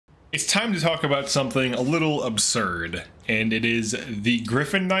It's time to talk about something a little absurd, and it is the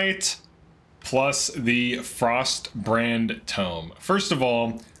Gryphon Knight plus the Frostbrand Tome. First of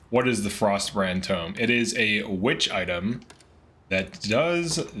all, what is the Frostbrand Tome? It is a witch item that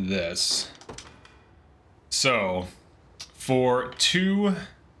does this. So, for 2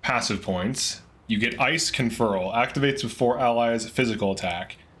 passive points, you get Ice Conferral, activates with 4 allies' physical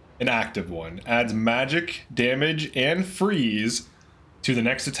attack, an active one, adds magic, damage, and freeze to the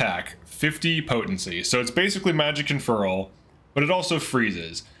next attack, 50 potency. So it's basically magic conferral, but it also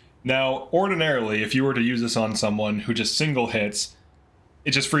freezes. Now, ordinarily, if you were to use this on someone who just single hits,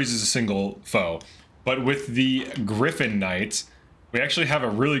 it just freezes a single foe. But with the Gryphon Knight, we actually have a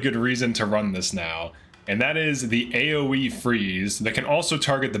really good reason to run this now, and that is the AOE freeze that can also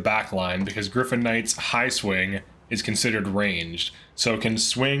target the backline because Gryphon Knight's high swing is considered ranged, so it can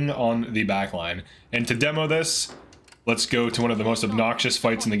swing on the backline. And to demo this, let's go to one of the most obnoxious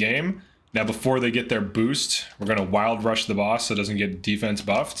fights in the game. Now, before they get their boost, we're going to wild rush the boss so it doesn't get defense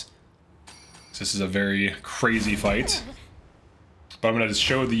buffed. This is a very crazy fight. But I'm going to just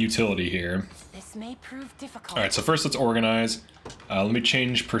show the utility here. This may prove difficult. Alright, so first let's organize. Let me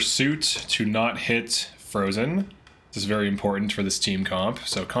change Pursuit to not hit Frozen. This is very important for this team comp.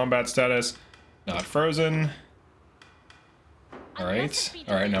 So combat status, not Frozen. Alright,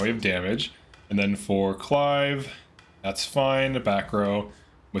 now we have damage. And then for Clive, that's fine, back row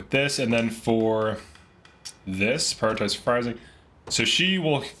with this, and then for this, prioritize freezing. So she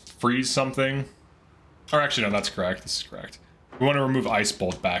will freeze something. Or actually, no, that's correct. This is correct. We want to remove Ice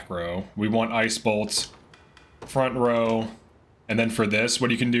Bolt back row. We want Ice Bolt front row. And then for this,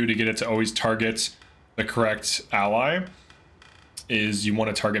 what you can do to get it to always target the correct ally is you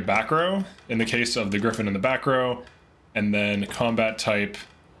want to target back row, in the case of the Gryphon in the back row, and then combat type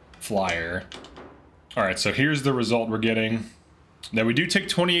flyer. Alright, so here's the result we're getting. Now we do take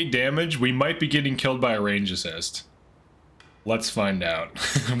 28 damage. We might be getting killed by a range assist. Let's find out.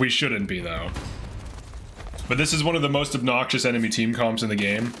 We shouldn't be, though. But this is one of the most obnoxious enemy team comps in the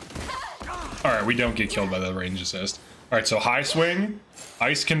game. Alright, we don't get killed by the range assist. Alright, so high swing,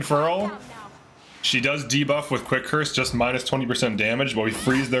 Ice Conferral. She does debuff with Quick Curse, just minus 20% damage, but we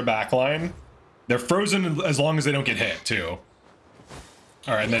freeze their backline. They're frozen as long as they don't get hit, too.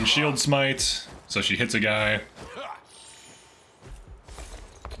 Alright, and then Shield Smite. So she hits a guy.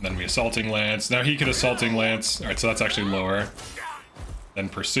 And then we Assaulting Lance. Now he can Assaulting Lance. Alright, so that's actually lower. Then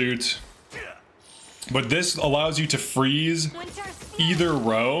Pursuit. But this allows you to freeze either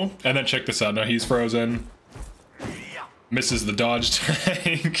row. And then check this out. Now he's frozen. Misses the dodge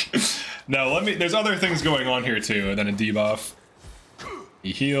tank. Now there's other things going on here too. And then a debuff.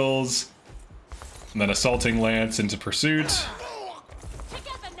 He heals. And then Assaulting Lance into Pursuit.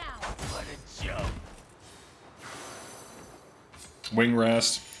 Wing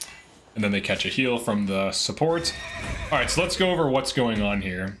Rest, and then they catch a heal from the support. Alright, so let's go over what's going on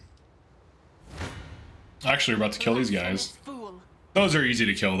here. Actually, we're about to kill these guys. Those are easy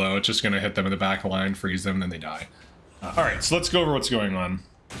to kill, though. It's just going to hit them in the back line, freeze them, then they die. Alright, so let's go over what's going on.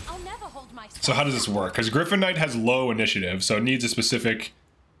 So how does this work? Because Gryphon Knight has low initiative, so it needs a specific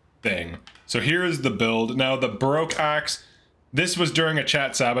thing. So here is the build. Now, the Baroque Axe, this was during a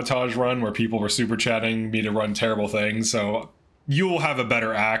chat sabotage run where people were super chatting me to run terrible things, so you'll have a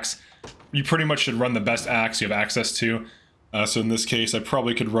better axe. You pretty much should run the best axe you have access to. So in this case, I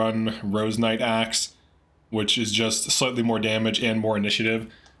probably could run Rose Knight Axe, which is just slightly more damage and more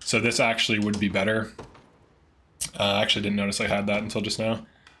initiative. So this actually would be better. I actually didn't notice I had that until just now.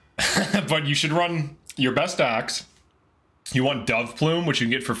 But you should run your best axe. You want Dove Plume, which you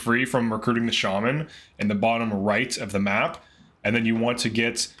can get for free from recruiting the Shaman in the bottom right of the map. And then you want to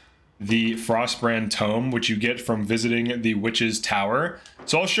get the Frostbrand Tome, which you get from visiting the Witch's Tower.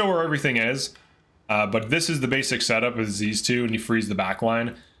 So I'll show where everything is, but this is the basic setup is these two, and you freeze the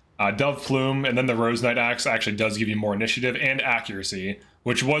backline. Dove Plume, and then the Rose Knight Axe actually does give you more initiative and accuracy,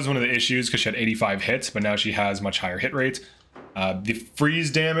 which was one of the issues because she had 85 hits, but now she has much higher hit rate. The freeze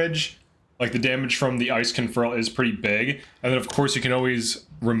damage, like the damage from the Ice Conferral, is pretty big. And then of course you can always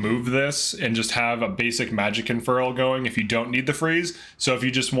remove this and just have a basic magic conferral going if you don't need the freeze. So if you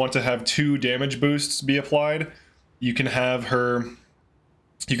just want to have 2 damage boosts be applied, you can have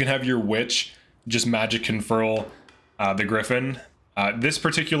your witch just magic conferral the Gryphon. This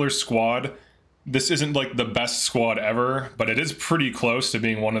particular squad, this isn't like the best squad ever, but it is pretty close to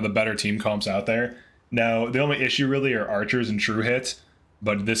being one of the better team comps out there. Now the only issue really are archers and true hit,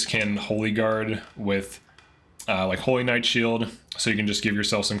 but this can Holy Guard with like Holy Knight Shield, so you can just give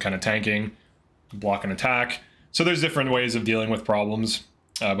yourself some kind of tanking, block an attack. So there's different ways of dealing with problems.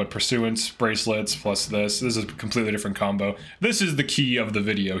 but Pursuance, Bracelets, plus this is a completely different combo. This is the key of the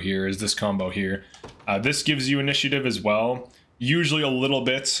video here, is this combo here. This gives you initiative as well, usually a little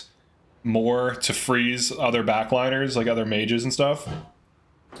bit more to freeze other backliners, like other mages and stuff.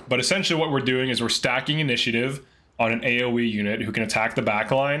 But essentially what we're doing is we're stacking initiative on an AOE unit who can attack the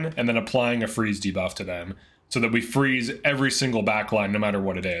backline and then applying a freeze debuff to them, so that we freeze every single backline no matter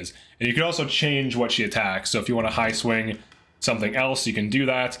what it is. And you can also change what she attacks. So if you want to high swing something else, you can do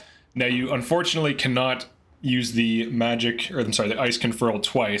that. Now you unfortunately cannot use the the ice conferral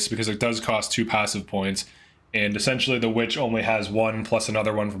twice, because it does cost 2 passive points. And essentially the witch only has 1 plus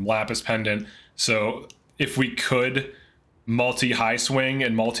another one from Lapis Pendant. So if we could multi-high swing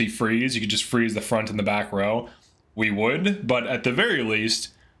and multi-freeze, you could just freeze the front and the back row, we would. But at the very least,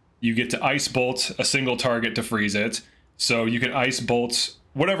 you get to ice bolt a single target to freeze it. So you can ice bolt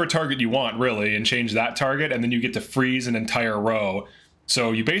whatever target you want, really, and change that target, and then you get to freeze an entire row.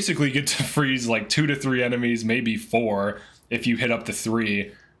 So you basically get to freeze like 2 to 3 enemies, maybe 4, if you hit up to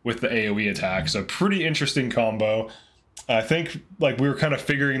 3 with the AoE attack. So pretty interesting combo. I think like we were kind of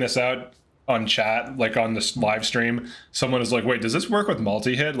figuring this out on chat, like on this live stream. Someone was like, wait, does this work with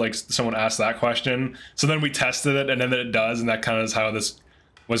multi-hit? Like someone asked that question. So then we tested it, and then it does, and that kind of is how this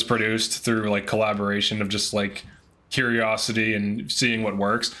was produced, through like collaboration of just like curiosity and seeing what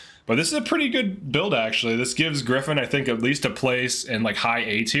works. But this is a pretty good build, actually. This gives Gryphon, I think, at least a place in like high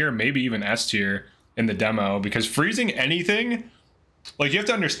A tier, maybe even S tier in the demo, because freezing anything, like you have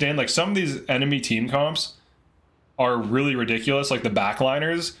to understand, like some of these enemy team comps are really ridiculous, like the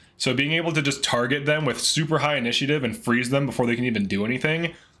backliners. So being able to just target them with super high initiative and freeze them before they can even do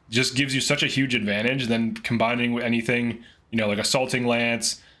anything just gives you such a huge advantage. Then combining with anything, you know, like Assaulting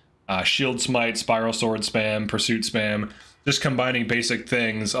Lance, Shield Smite, Spiral Sword spam, Pursuit spam, just combining basic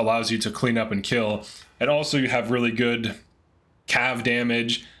things allows you to clean up and kill. And also you have really good cav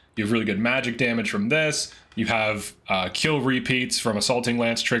damage, you have really good magic damage from this, you have kill repeats from Assaulting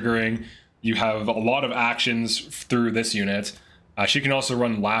Lance triggering, you have a lot of actions through this unit. She can also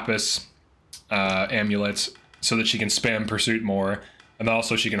run Lapis amulets so that she can spam Pursuit more, and then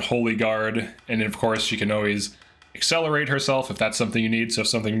also she can Holy Guard, and of course she can always accelerate herself if that's something you need. So if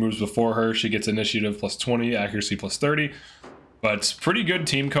something moves before her, she gets initiative plus 20, accuracy plus 30. But pretty good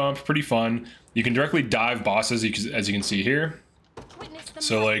team comp, pretty fun. You can directly dive bosses, as you can see here.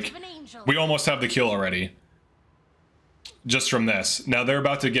 So like, we almost have the kill already just from this. Now they're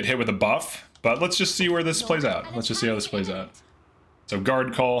about to get hit with a buff, but let's just see where this plays out. Let's just see how this plays out. So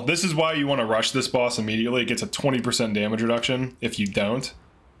guard call. This is why you want to rush this boss immediately. It gets a 20% damage reduction if you don't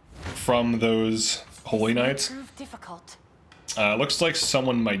from those Holy Knights. Looks like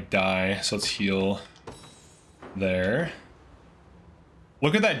someone might die, so let's heal there.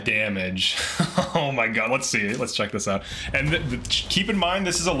 Look at that damage. Oh my god, let's see. Let's check this out. And keep in mind,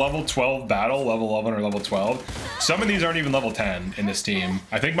 this is a level 12 battle, level 11 or level 12. Some of these aren't even level 10 in this team.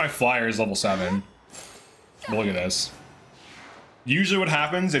 I think my flyer is level 7. But look at this. Usually what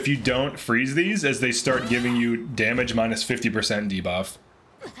happens if you don't freeze these is they start giving you damage minus 50% debuff.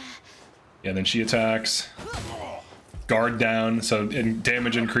 Yeah, then she attacks. Guard down, so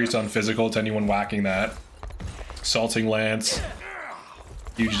damage increase on physical to anyone whacking that. Assaulting Lance.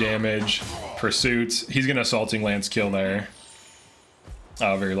 Huge damage. Pursuit. He's gonna Assaulting Lance kill there.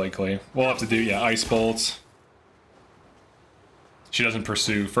 Oh, very likely. We'll have to do, yeah, Ice Bolt. She doesn't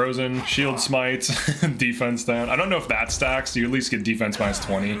pursue. Frozen. Shield Smite. Defense down. I don't know if that stacks. You at least get defense minus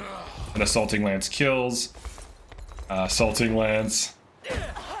 20. And Assaulting Lance kills. Assaulting Lance.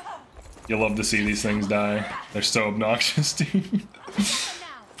 You'll love to see these things die. They're so obnoxious, dude.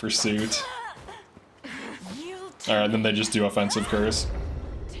 Pursuit. Alright, then they just do Offensive Curse.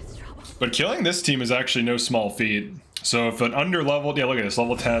 But killing this team is actually no small feat. So if an under-leveled... Yeah, look at this.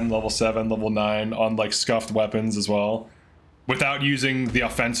 Level 10, level 7, level 9 on, like, scuffed weapons as well. Without using the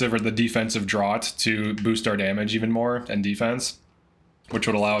offensive or the defensive draught to boost our damage even more and defense, which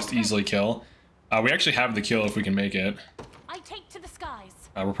would allow us to easily kill. We actually have the kill if we can make it. I take to the skies.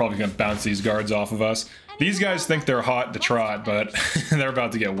 We're probably going to bounce these guards off of us. These guys think they're hot to trot, but they're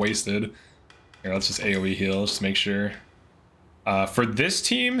about to get wasted. Here, let's just AoE heal, just to make sure. For this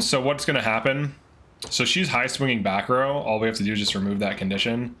team, so what's going to happen? So she's high swinging back row. All we have to do is just remove that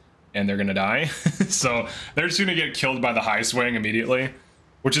condition, and they're going to die. So they're just going to get killed by the high swing immediately,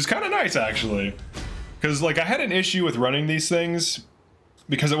 which is kind of nice, actually. Because, like, I had an issue with running these things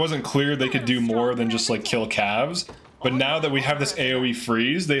because it wasn't clear they could do more than just, like, kill calves. But now that we have this AoE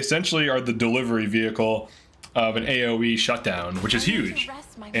freeze, they essentially are the delivery vehicle of an AoE shutdown, which is huge.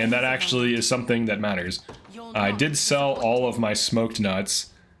 And that actually is something that matters. I did sell all of my smoked nuts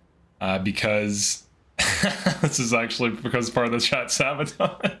because This is actually because part of the chat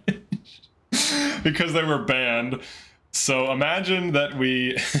sabotage. Because they were banned. So imagine that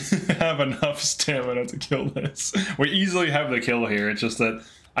we have enough stamina to kill this. We easily have the kill here. It's just that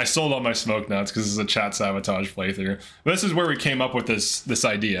I sold all my smoke nuts because this is a chat sabotage playthrough. But this is where we came up with this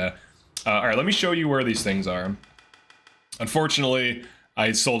idea. All right, let me show you where these things are. Unfortunately,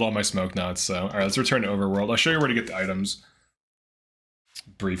 I sold all my smoke nuts. So all right, let's return to Overworld. I'll show you where to get the items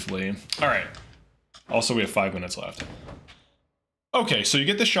briefly. All right. Also, we have 5 minutes left. Okay, so you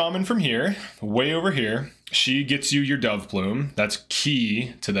get the shaman from here, way over here. She gets you your dove plume. That's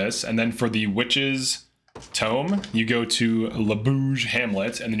key to this. And then for the witch's tome, you go to Labouge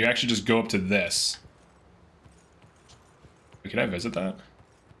Hamlet, and then you actually just go up to this. Can I visit that?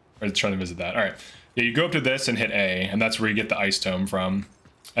 Or trying to visit that. All right. Yeah, you go up to this and hit A, and that's where you get the ice tome from.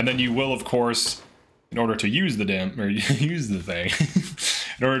 And then you will, of course, in order to use the use the thing,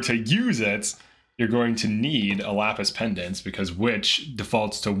 in order to use it, you're going to need a Lapis Pendant because Witch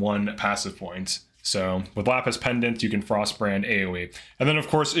defaults to 1 passive point. So with Lapis Pendant, you can Frostbrand AoE. And then, of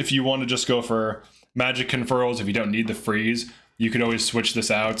course, if you want to just go for magic conferrals, if you don't need the freeze, you can always switch this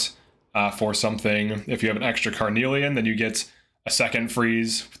out for something. If you have an extra Carnelian, then you get a 2nd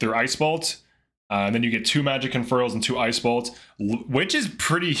freeze through Ice Bolt. And then you get 2 magic conferrals and 2 Ice Bolts, which is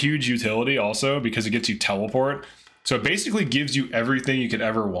pretty huge utility also because it gets you teleport. So it basically gives you everything you could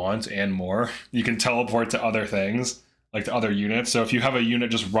ever want and more. You can teleport to other things, like to other units. So if you have a unit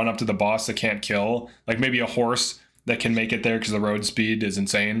just run up to the boss that can't kill, like maybe a horse that can make it there because the road speed is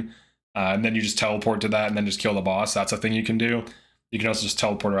insane, and then you just teleport to that and then just kill the boss, that's a thing you can do. You can also just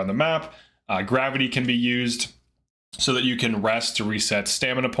teleport around the map. Gravity can be used so that you can rest to reset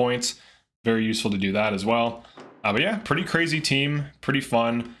stamina points. Very useful to do that as well. But yeah, pretty crazy team, pretty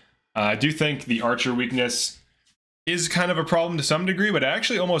fun. I do think the archer weakness is kind of a problem to some degree, but it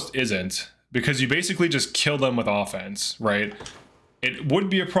actually almost isn't, because you basically just kill them with offense, right? It would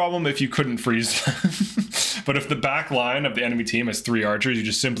be a problem if you couldn't freeze them. But if the back line of the enemy team has 3 archers, you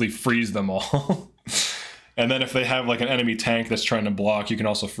just simply freeze them all. And then if they have like an enemy tank that's trying to block, you can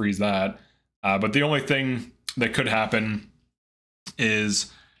also freeze that. But the only thing that could happen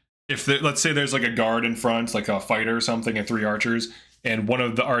is if let's say there's like a guard in front, like a fighter or something, and 3 archers, and one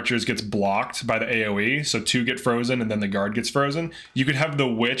of the archers gets blocked by the AoE, so 2 get frozen and then the guard gets frozen, you could have the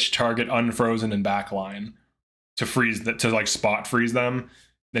witch target unfrozen and backline to freeze that, to like spot freeze them.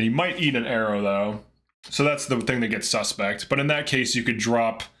 Then you might eat an arrow though, so that's the thing that gets suspect. But in that case, you could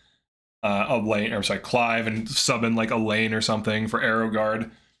drop a lane, or sorry, Clive, and sub in like a lane or something for arrow guard,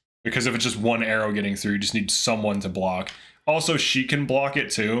 because if it's just 1 arrow getting through, you just need someone to block. Also, she can block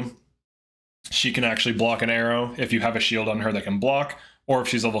it too. She can actually block an arrow if you have a shield on her that can block, or if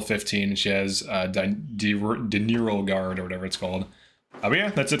she's level 15 and she has Dineral Guard or whatever it's called. But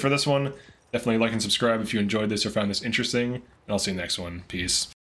yeah, that's it for this one. Definitely like and subscribe if you enjoyed this or found this interesting, and I'll see you next one. Peace.